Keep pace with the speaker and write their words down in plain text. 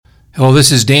Hello,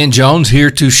 this is Dan Jones here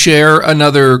to share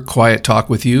another quiet talk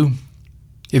with you.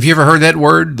 Have you ever heard that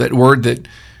word that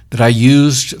I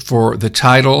used for the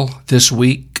title this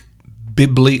week,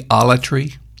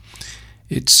 Bibliolatry?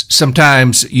 It's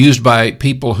sometimes used by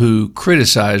people who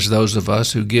criticize those of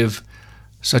us who give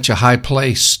such a high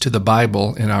place to the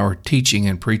Bible in our teaching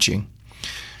and preaching.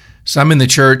 Some in the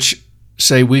church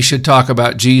say we should talk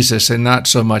about Jesus and not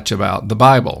so much about the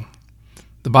Bible.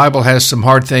 The Bible has some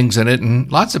hard things in it,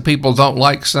 and lots of people don't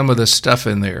like some of the stuff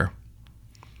in there.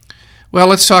 Well,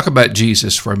 let's talk about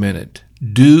Jesus for a minute.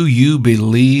 Do you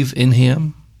believe in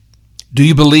him? Do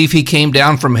you believe he came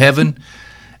down from heaven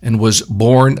and was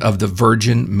born of the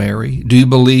Virgin Mary? Do you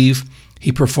believe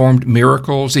he performed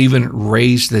miracles, even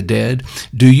raised the dead?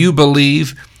 Do you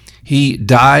believe he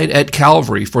died at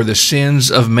Calvary for the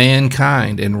sins of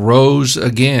mankind and rose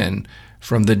again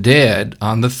from the dead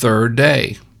on the third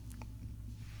day?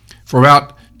 For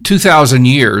about 2,000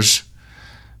 years,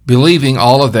 believing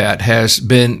all of that has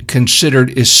been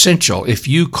considered essential if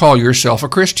you call yourself a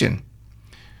Christian.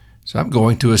 So I'm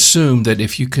going to assume that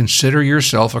if you consider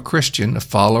yourself a Christian, a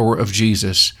follower of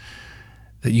Jesus,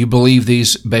 that you believe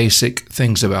these basic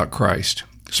things about Christ.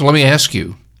 So let me ask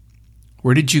you,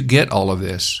 where did you get all of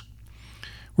this?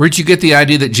 Where did you get the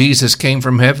idea that Jesus came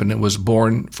from heaven and was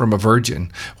born from a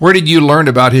virgin? Where did you learn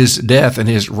about his death and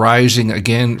his rising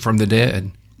again from the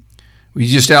dead? Were you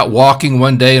just out walking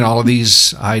one day and all of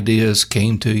these ideas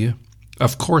came to you?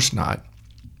 Of course not.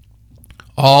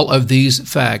 All of these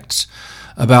facts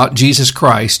about Jesus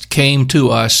Christ came to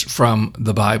us from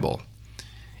the Bible.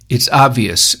 It's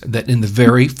obvious that in the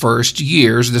very first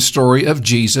years, the story of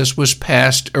Jesus was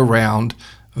passed around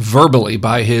verbally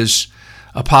by his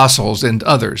apostles and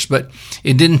others, but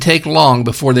it didn't take long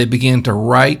before they began to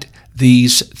write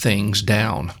these things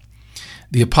down.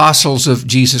 The apostles of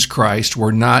Jesus Christ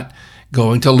were not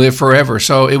going to live forever,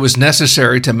 so it was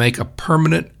necessary to make a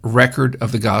permanent record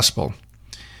of the gospel.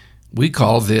 We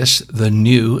call this the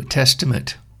New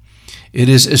Testament. It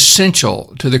is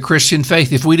essential to the Christian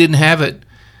faith. If we didn't have it,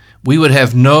 we would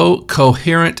have no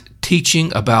coherent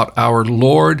teaching about our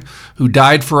Lord who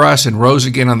died for us and rose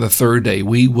again on the third day.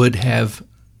 We would have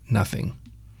nothing.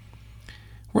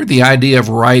 Where did the idea of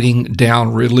writing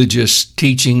down religious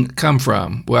teaching come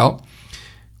from? Well,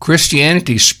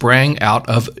 Christianity sprang out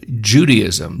of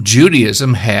Judaism.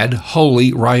 Judaism had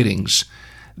holy writings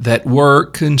that were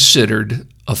considered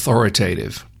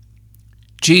authoritative.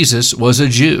 Jesus was a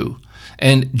Jew,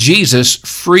 and Jesus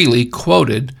freely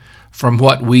quoted from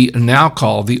what we now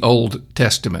call the Old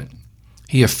Testament.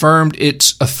 He affirmed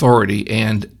its authority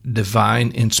and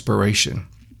divine inspiration.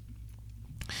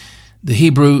 The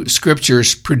Hebrew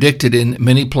Scriptures predicted in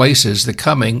many places the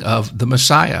coming of the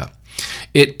Messiah.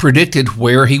 It predicted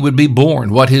where he would be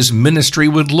born, what his ministry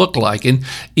would look like, and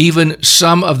even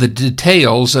some of the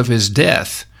details of his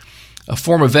death, a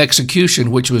form of execution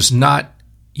which was not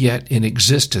yet in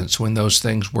existence when those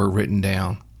things were written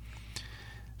down.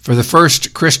 For the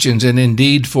first Christians, and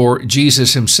indeed for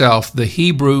Jesus himself, the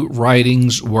Hebrew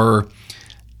writings were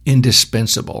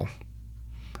indispensable.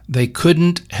 They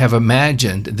couldn't have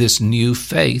imagined this new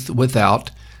faith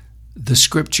without the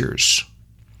Scriptures.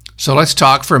 So let's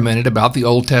talk for a minute about the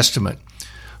Old Testament.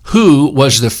 Who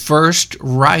was the first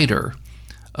writer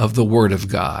of the Word of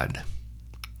God?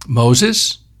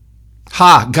 Moses?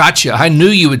 Ha, gotcha. I knew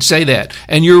you would say that,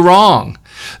 and you're wrong.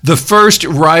 The first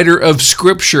writer of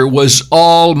Scripture was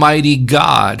Almighty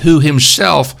God, who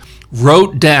himself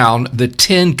wrote down the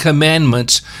 10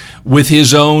 Commandments with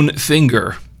his own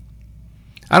finger.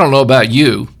 I don't know about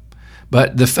you,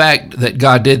 but the fact that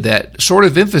God did that sort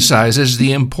of emphasizes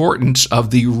the importance of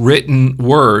the written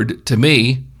word to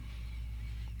me.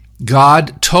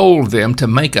 God told them to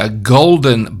make a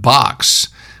golden box,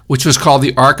 which was called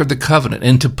the Ark of the Covenant,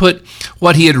 and to put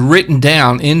what he had written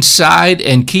down inside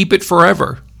and keep it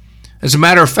forever. As a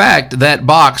matter of fact, that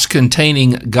box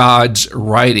containing God's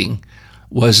writing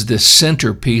was the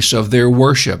centerpiece of their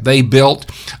worship. They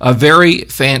built a very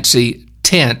fancy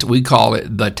tent, we call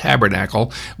it the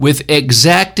tabernacle, with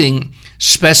exacting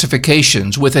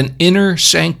specifications, with an inner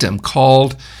sanctum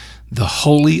called the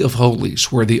Holy of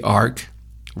Holies, where the ark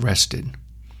rested.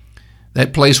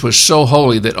 That place was so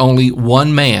holy that only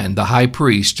one man, the high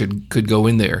priest, could go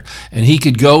in there, and he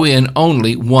could go in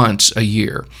only once a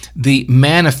year. The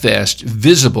manifest,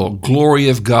 visible glory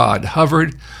of God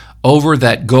hovered over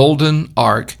that golden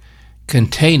ark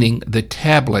containing the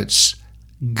tablets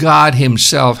God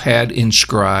himself had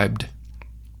inscribed.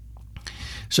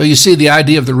 So you see, the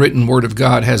idea of the written word of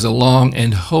God has a long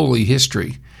and holy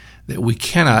history that we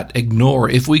cannot ignore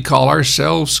if we call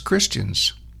ourselves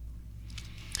Christians.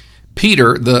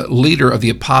 Peter, the leader of the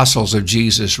apostles of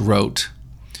Jesus, wrote,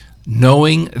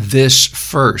 "Knowing this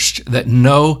first, that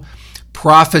no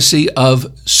prophecy of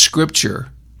Scripture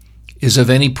is of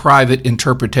any private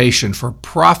interpretation, for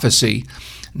prophecy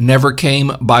never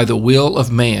came by the will of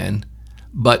man,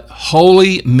 but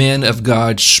holy men of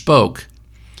God spoke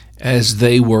as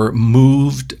they were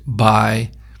moved by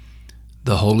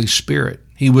the Holy Spirit."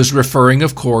 He was referring,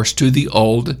 of course, to the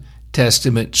Old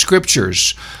Testament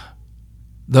Scriptures.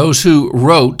 Those who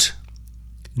wrote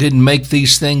didn't make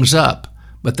these things up,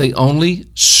 but they only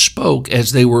spoke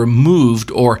as they were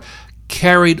moved or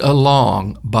carried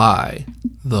along by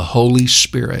the Holy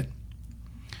Spirit.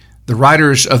 The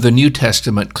writers of the New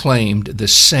Testament claimed the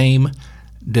same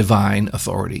divine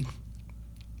authority.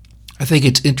 I think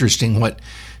it's interesting what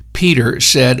Peter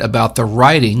said about the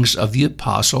writings of the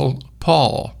Apostle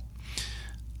Paul.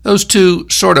 Those two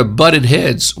sort of butted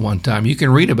heads one time. You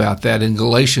can read about that in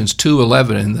Galatians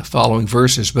 2:11 and the following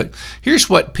verses. But here's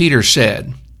what Peter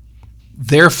said.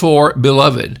 "Therefore,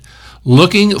 beloved,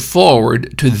 looking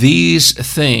forward to these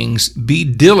things, be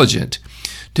diligent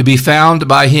to be found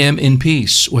by him in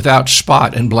peace, without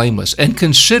spot and blameless, and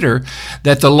consider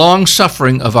that the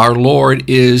long-suffering of our Lord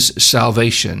is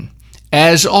salvation,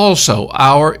 as also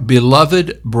our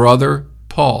beloved brother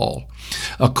Paul,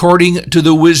 according to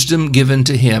the wisdom given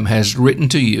to him, has written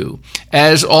to you,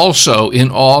 as also in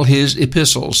all his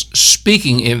epistles,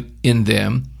 speaking in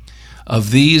them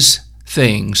of these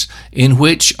things, in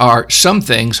which are some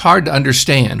things hard to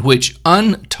understand, which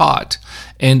untaught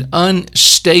and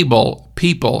unstable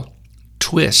people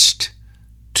twist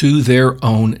to their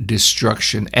own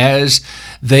destruction, as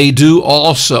they do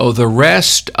also the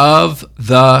rest of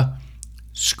the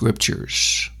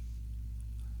Scriptures."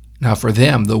 Now for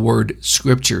them, the word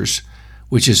Scriptures,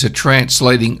 which is a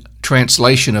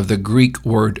translation of the Greek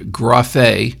word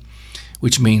graphe,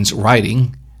 which means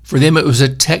writing, for them it was a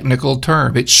technical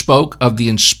term. It spoke of the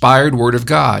inspired Word of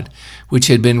God, which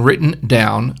had been written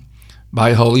down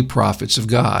by holy prophets of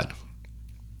God.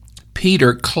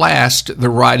 Peter classed the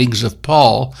writings of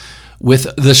Paul with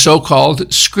the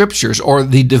so-called Scriptures, or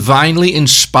the divinely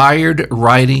inspired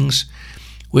writings,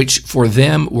 which for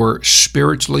them were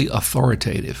spiritually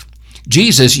authoritative.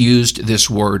 Jesus used this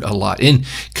word a lot in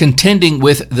contending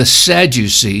with the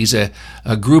Sadducees,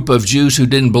 a group of Jews who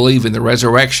didn't believe in the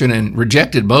resurrection and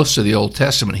rejected most of the Old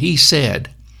Testament. He said,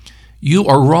 "You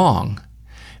are wrong,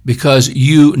 because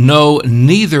you know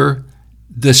neither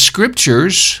the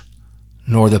Scriptures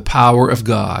nor the power of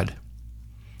God."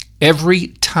 Every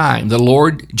time the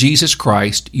Lord Jesus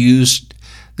Christ used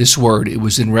this word, it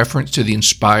was in reference to the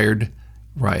inspired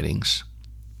writings.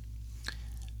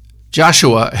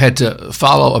 Joshua had to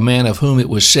follow a man of whom it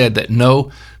was said that no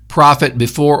prophet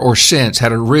before or since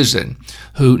had arisen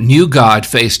who knew God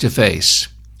face to face.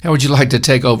 How would you like to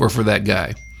take over for that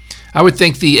guy? I would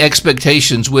think the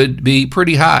expectations would be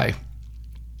pretty high.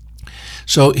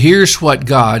 So here's what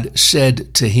God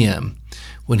said to him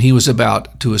when he was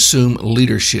about to assume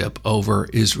leadership over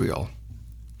Israel.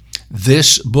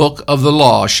 "This book of the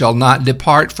law shall not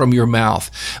depart from your mouth,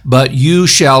 but you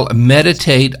shall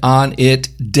meditate on it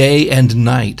day and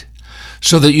night,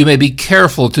 so that you may be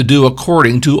careful to do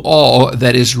according to all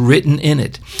that is written in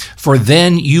it. For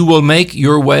then you will make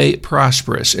your way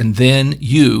prosperous, and then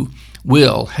you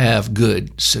will have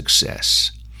good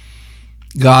success."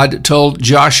 God told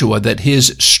Joshua that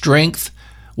his strength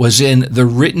was in the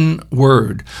written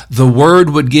word. The word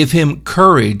would give him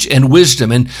courage and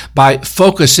wisdom, and by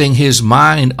focusing his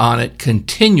mind on it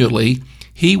continually,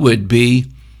 he would be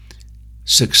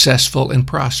successful and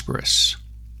prosperous.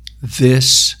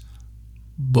 This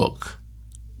book.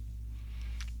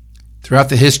 Throughout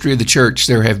the history of the church,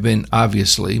 there have been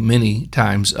obviously many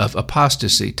times of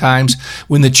apostasy, times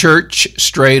when the church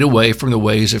strayed away from the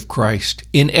ways of Christ.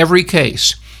 In every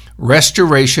case,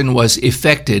 restoration was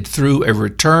effected through a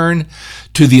return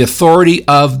to the authority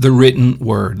of the written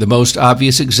word. The most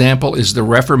obvious example is the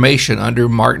Reformation under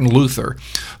Martin Luther,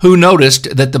 who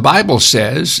noticed that the Bible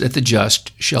says that the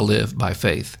just shall live by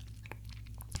faith.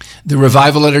 The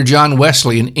revival under John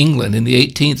Wesley in England in the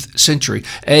 18th century,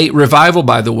 a revival,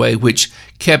 by the way, which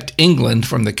kept England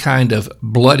from the kind of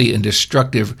bloody and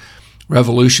destructive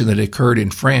revolution that occurred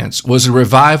in France, was a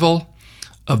revival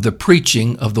of the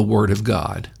preaching of the Word of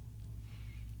God.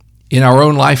 In our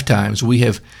own lifetimes, we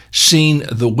have seen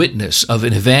the witness of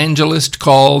an evangelist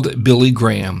called Billy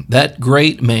Graham. That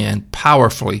great man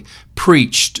powerfully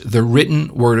preached the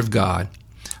written Word of God.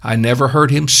 I never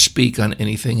heard him speak on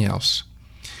anything else.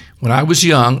 When I was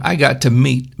young, I got to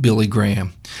meet Billy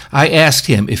Graham. I asked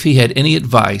him if he had any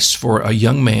advice for a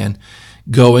young man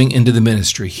going into the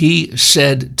ministry. He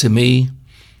said to me,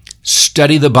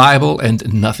 Study the Bible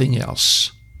and nothing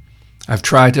else. I've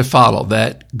tried to follow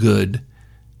that good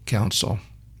counsel.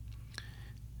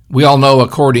 We all know,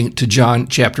 according to John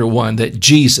chapter 1, that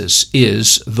Jesus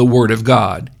is the Word of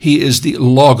God. He is the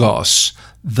Logos,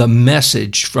 the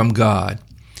message from God.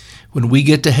 When we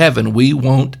get to heaven, we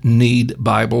won't need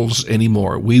Bibles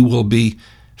anymore. We will be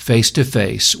face to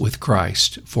face with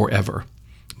Christ forever.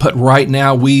 But right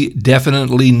now, we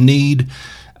definitely need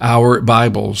our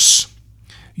Bibles.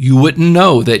 You wouldn't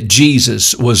know that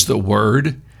Jesus was the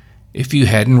Word if you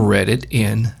hadn't read it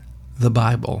in the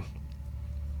Bible.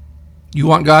 You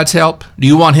want God's help? Do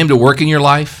you want Him to work in your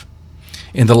life?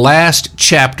 In the last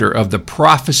chapter of the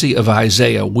prophecy of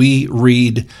Isaiah, we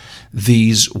read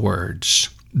these words.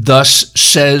 Thus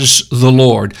says the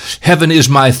Lord, heaven is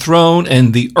my throne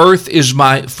and the earth is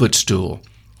my footstool.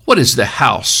 What is the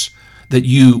house that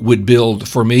you would build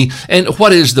for me? And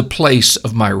what is the place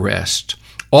of my rest?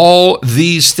 All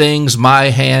these things my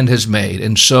hand has made,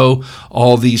 and so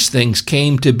all these things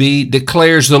came to be,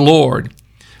 declares the Lord.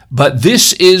 But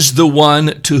this is the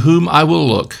one to whom I will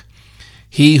look,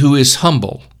 he who is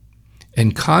humble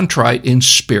and contrite in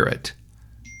spirit,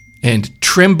 and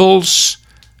trembles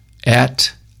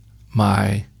at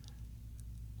my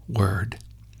word.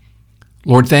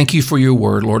 Lord, thank you for your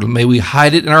word. Lord, may we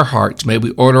hide it in our hearts. May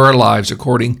we order our lives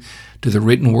according to the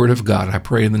written word of God. I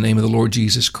pray in the name of the Lord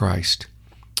Jesus Christ.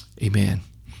 Amen.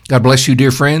 God bless you,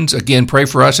 dear friends. Again, pray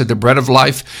for us at the Bread of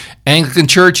Life Anglican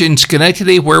Church in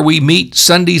Schenectady, where we meet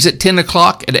Sundays at 10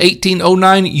 o'clock at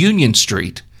 1809 Union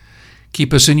Street.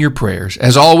 Keep us in your prayers.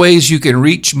 As always, you can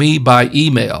reach me by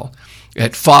email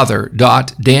at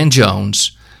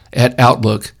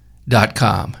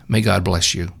father.danjones@outlook.com. May God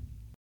bless you.